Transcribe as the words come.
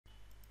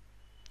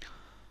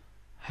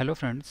Hello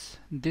friends,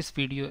 this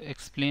video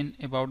explain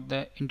about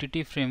the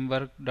Entity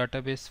Framework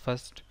database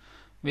first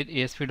with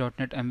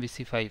ASP.NET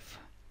MVC 5.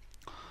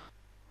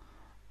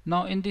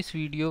 Now in this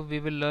video we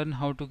will learn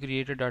how to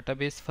create a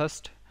database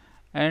first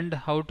and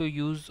how to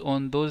use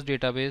on those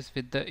database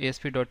with the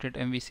ASP.NET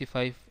MVC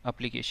 5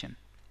 application.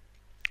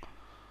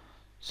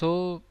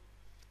 So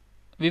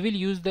we will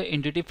use the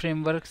Entity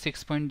Framework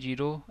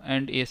 6.0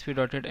 and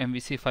ASP.NET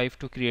MVC 5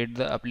 to create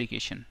the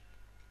application.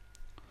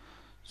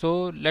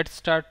 So let's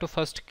start to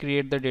first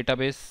create the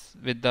database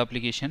with the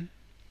application.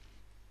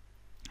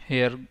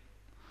 Here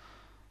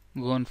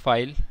go on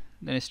file,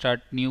 then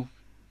start new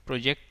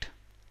project.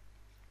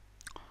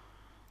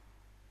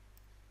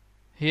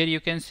 Here you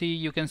can see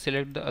you can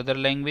select the other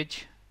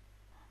language.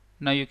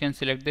 Now you can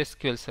select the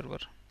SQL server.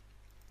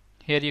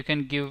 Here you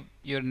can give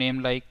your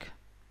name like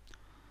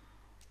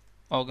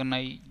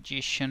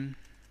organization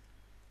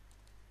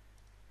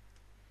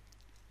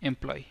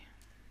employee.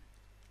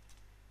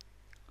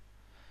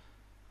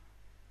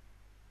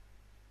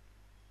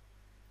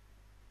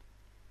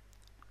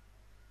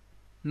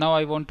 Now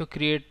I want to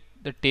create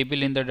the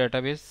table in the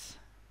database.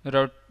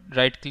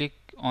 Right click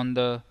on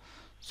the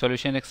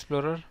Solution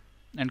Explorer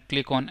and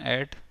click on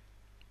Add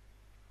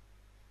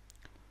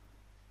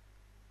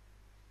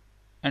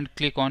and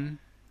click on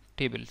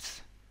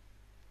Tables.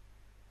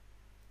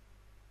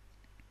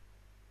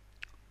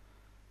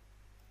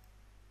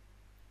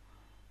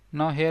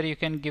 Now here you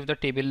can give the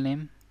table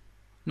name.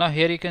 Now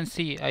here you can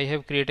see I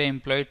have created an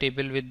employee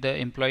table with the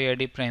employee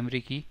ID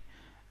primary key,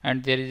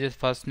 and there is a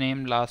first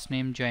name, last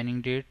name, joining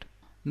date.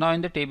 Now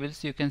in the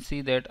tables you can see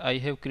that I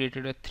have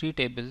created three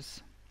tables.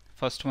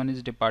 First one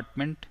is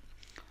department,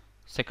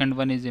 second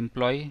one is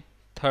employee,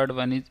 third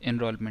one is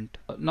enrollment.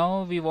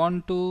 Now we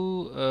want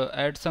to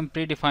add some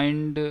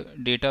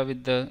predefined data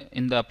with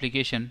in the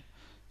application.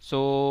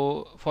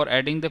 So for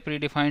adding the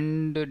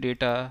predefined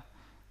data,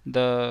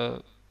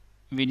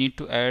 we need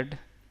to add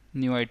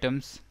new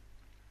items.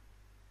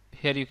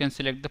 Here you can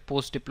select the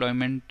post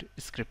deployment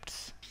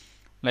scripts.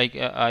 Like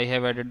I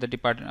have added the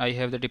department. I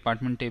have the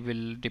department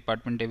table.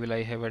 Department table.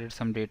 I have added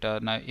some data.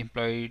 Now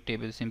employee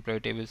tables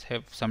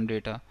have some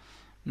data.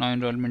 Now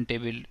enrollment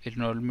table.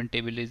 Enrollment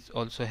table is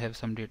also have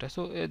some data.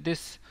 So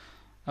this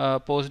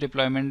post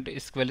deployment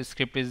SQL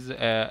script is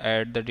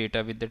add the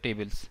data with the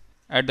tables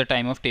at the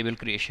time of table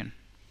creation.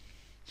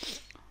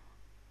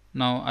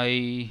 Now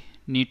I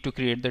need to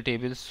create the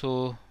table,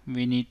 so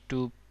we need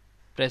to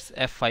press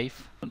F5.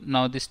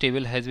 Now this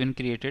table has been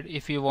created.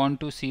 If you want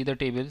to see the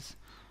tables,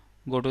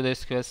 go to the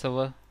SQL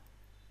server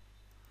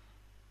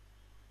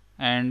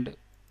and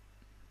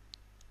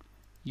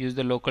use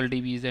the local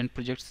DBs and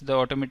projects. The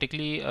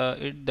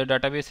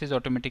database is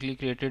automatically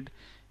created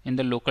in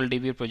the local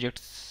DB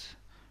projects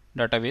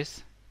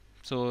database.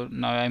 So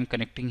now I am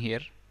connecting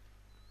here.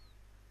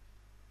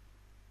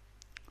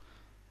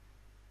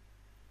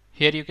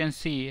 Here you can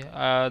see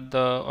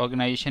the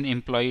organization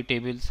employee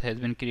tables has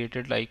been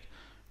created, like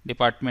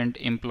department,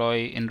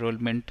 employee,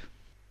 enrollment.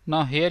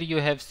 Now here you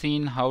have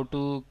seen how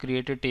to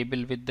create a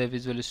table with the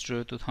Visual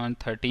Studio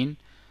 2013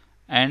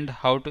 and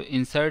how to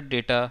insert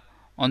data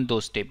on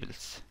those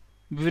tables.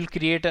 We will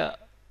create a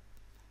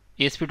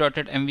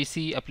ASP.NET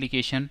MVC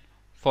application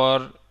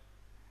for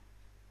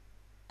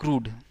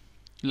CRUD,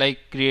 like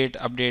create,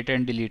 update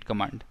and delete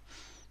command.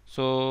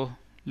 So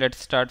let's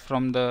start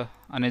from the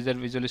another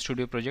Visual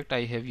Studio project.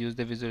 I have used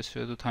the Visual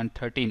Studio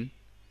 2013.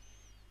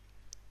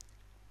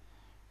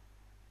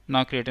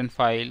 Now create a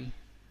file,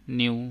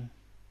 new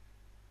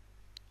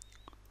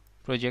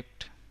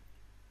project.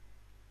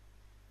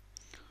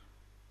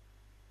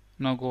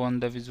 Now go on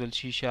the Visual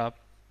C#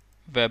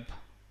 web.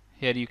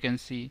 Here you can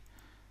see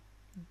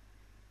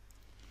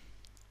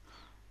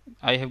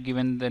I have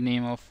given the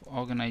name of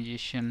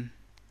organization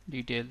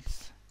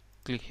details.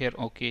 Click here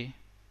OK.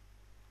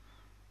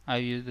 I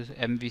use this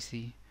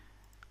MVC.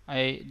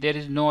 There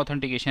is no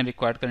authentication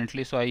required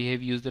currently, so I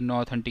have used the no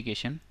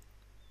authentication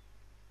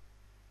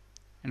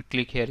and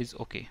click here is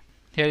OK.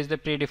 Here is the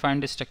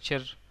predefined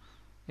structure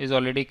is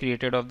already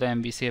created of the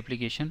MVC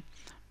application.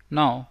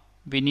 Now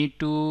we need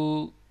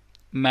to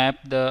map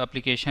the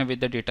application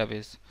with the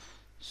database.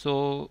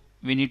 So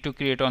we need to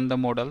create on the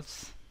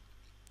models,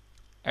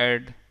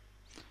 add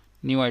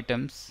new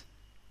items,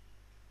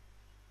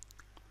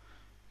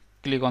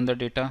 click on the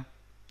data,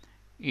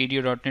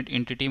 edu.NET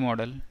entity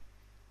model,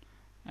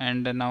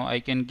 and now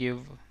I can give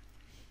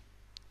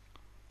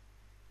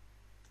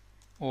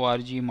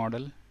org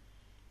model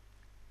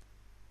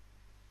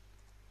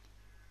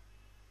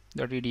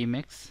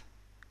 .edmx.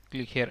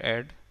 Click here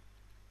add.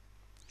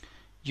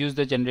 Use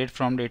the generate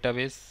from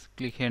database.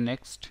 Click here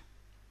next.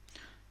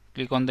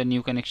 Click on the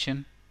new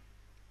connection.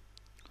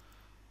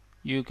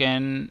 You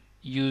can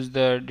use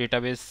the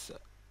database.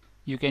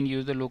 You can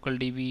use the local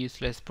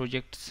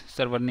DB/projects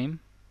server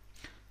name.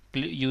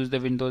 Use the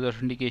Windows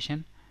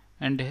authentication,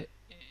 and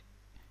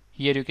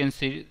here you can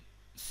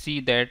see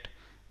that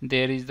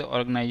there is the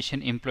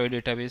organization employee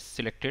database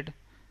selected.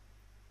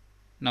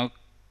 Now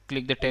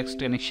click the text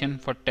connection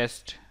for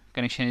test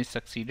connection is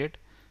succeeded.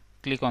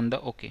 Click on the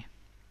OK.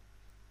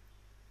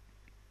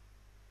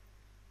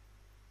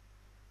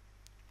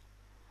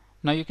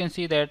 Now you can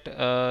see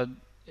that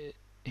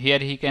here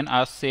he can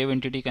ask save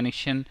entity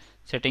connection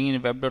setting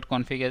in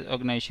web.config as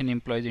organization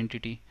employees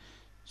entity.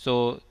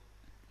 So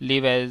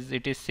leave as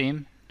it is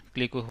same,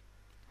 click.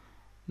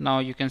 Now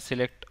you can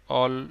select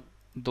all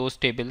those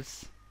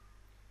tables.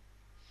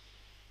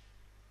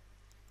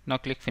 Now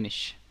click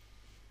finish.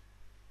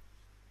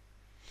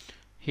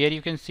 Here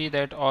you can see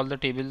that all the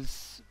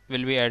tables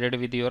will be added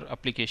with your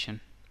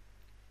application.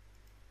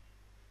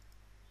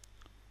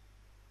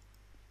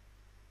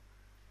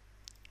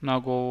 Now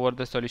go over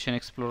the solution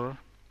explorer.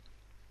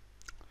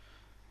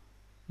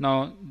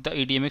 Now the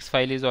EDMX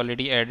file is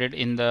already added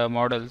in the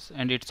models,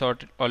 and it's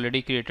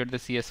already created the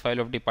CS file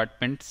of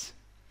departments,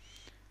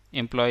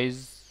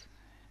 employees,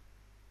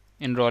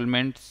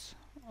 enrollments,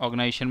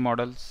 organization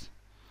models.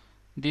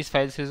 These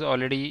files is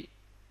already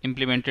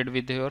implemented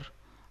with your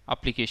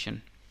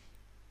application.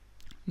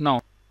 Now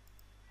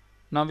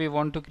we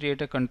want to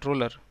create a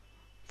controller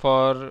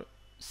for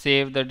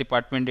save the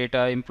department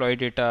data, employee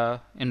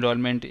data,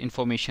 enrollment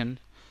information.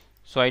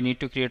 So I need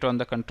to create on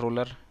the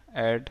controller,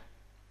 add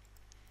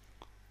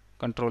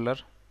controller.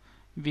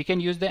 We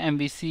can use the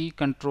MVC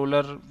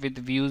controller with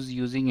views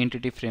using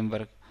entity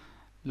framework.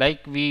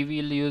 Like we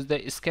will use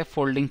the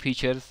scaffolding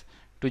features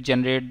to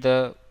generate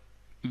the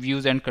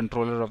views and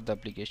controller of the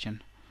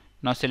application.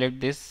 Now select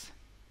this.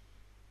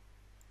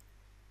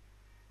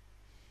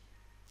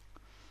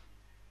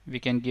 We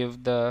can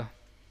give the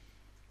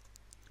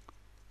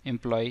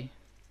employee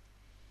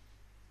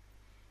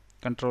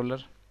controller,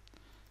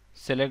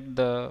 select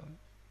the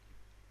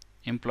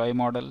employee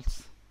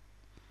models,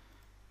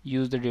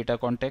 use the data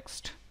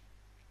context,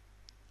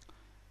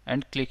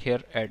 and click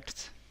here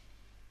adds.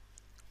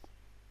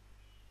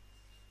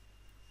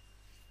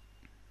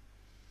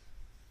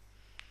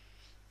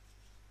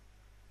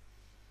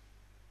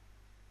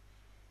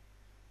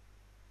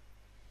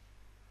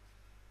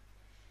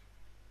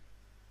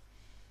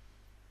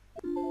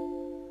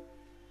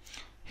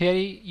 Here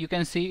you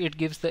can see it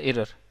gives the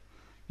error,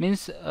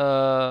 means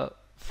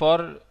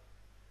for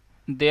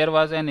there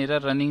was an error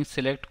running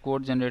select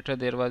code generator,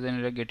 there was an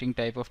error getting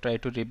type of try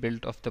to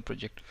rebuild of the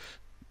project.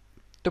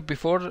 So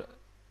before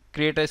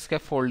create a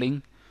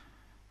scaffolding,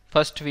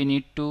 first we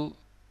need to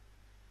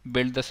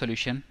build the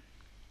solution.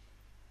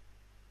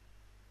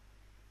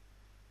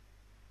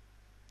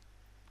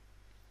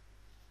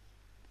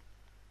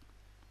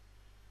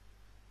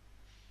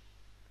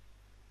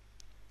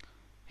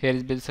 Here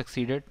is build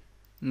succeeded.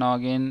 Now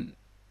again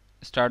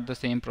start the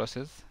same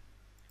process,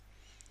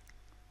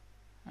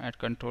 add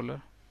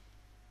controller,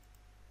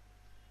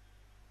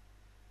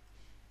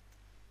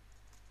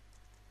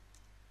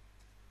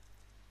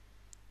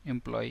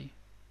 employee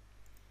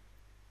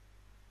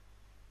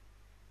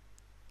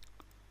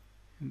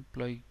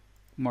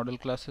model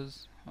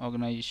classes,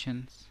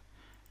 organizations,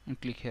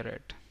 and click here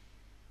add.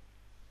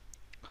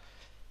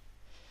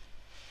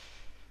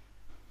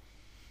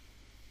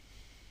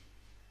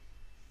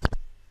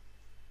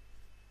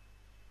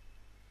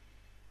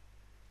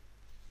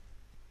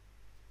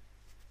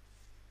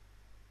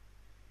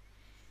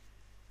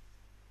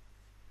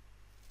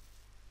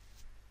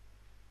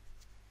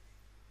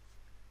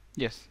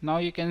 Yes, now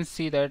you can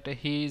see that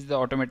he is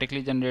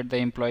automatically generate the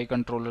employee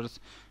controllers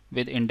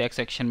with index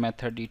action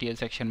method,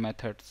 details action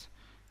methods,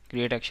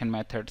 create action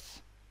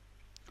methods,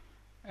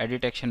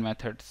 edit action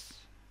methods,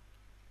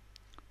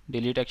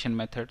 delete action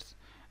methods,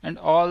 and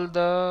all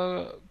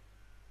the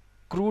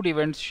CRUD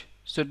events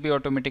should be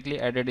automatically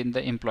added in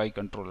the employee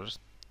controllers.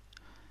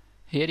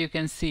 Here you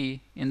can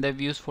see in the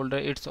views folder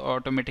it's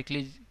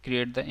automatically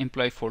create the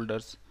employee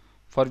folders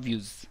for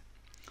views.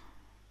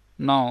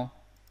 Now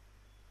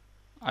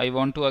I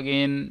want to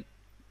again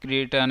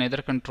create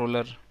another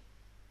controller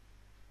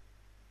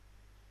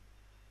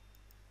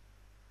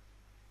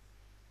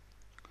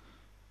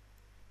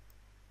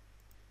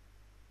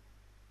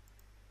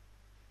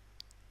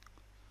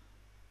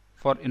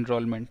for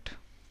enrollment.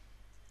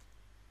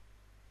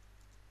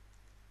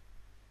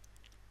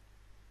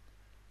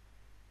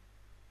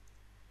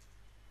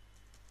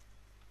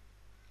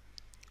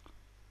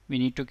 We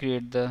need to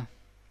create the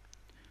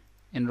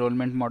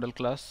enrollment model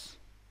class.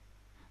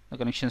 The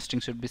connection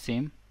string should be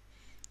same,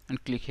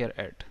 and click here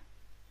add.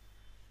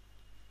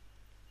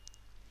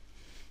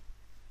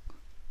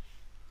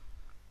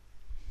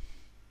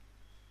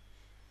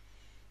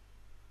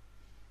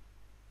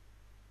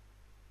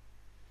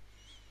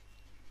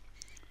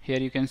 Here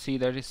you can see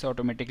that it's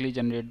automatically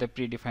generate the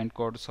predefined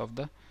codes of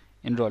the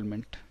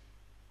enrollment.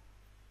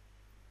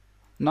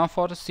 Now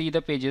for see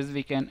the pages,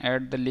 we can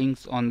add the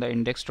links on the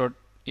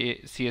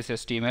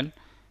index.cshtml.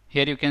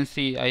 Here you can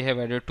see I have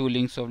added two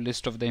links of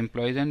list of the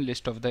employees and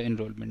list of the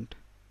enrollment.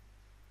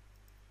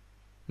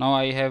 Now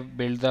I have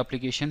built the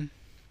application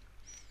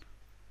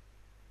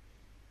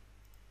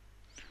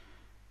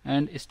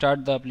and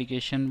start the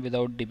application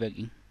without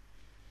debugging.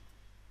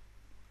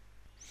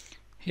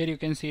 Here you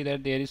can see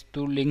that there is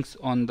two links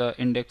on the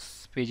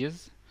index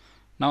pages.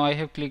 Now I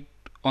have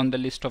clicked on the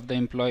list of the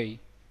employee.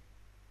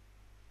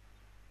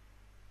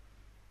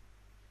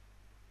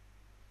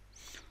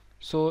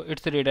 So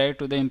it's redirect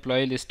to the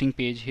employee listing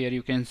page. Here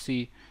you can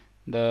see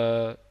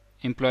the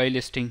employee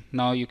listing.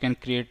 Now you can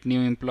create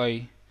new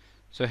employee.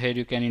 So here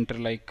you can enter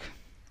like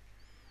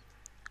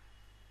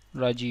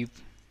Rajiv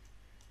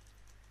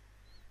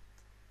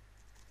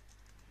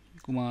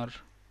Kumar.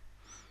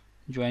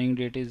 Joining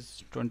date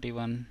is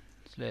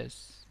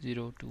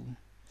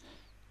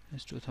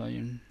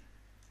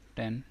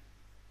 21/02/2010.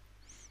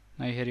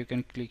 Now here you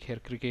can click here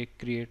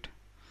create.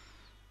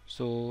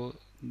 So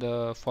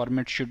the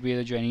format should be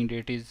the joining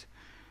date is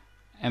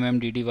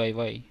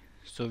MMDDYY.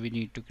 So we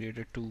need to create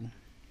a 2.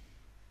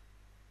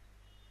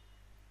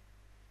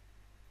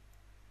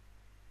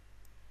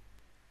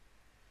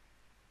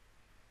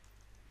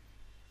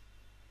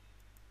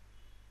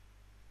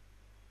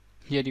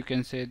 Here you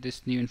can say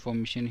this new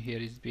information here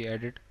is be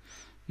added.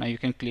 Now you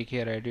can click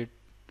here edit.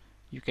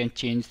 You can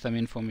change some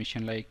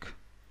information like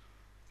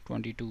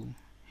 22.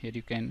 Here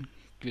you can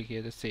click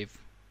here the save.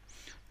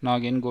 Now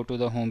again go to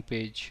the home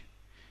page.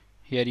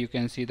 Here you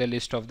can see the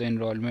list of the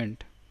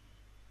enrollment.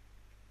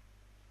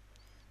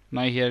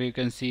 Now here you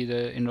can see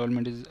the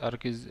enrollment is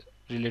ARC is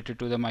related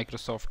to the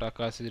Microsoft.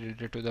 Akash is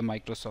related to the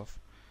Microsoft.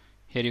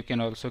 Here you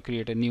can also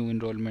create a new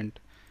enrollment.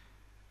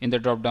 In the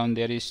drop down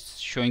there is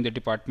showing the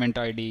department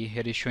ID.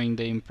 Here is showing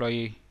the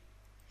employee.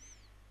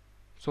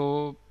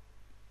 So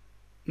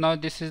now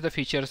this is the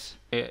features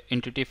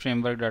entity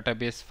framework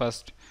database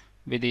first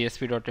with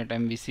ASP.NET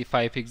MVC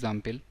 5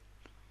 example.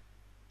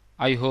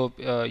 I hope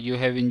you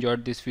have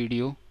enjoyed this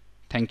video.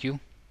 Thank you.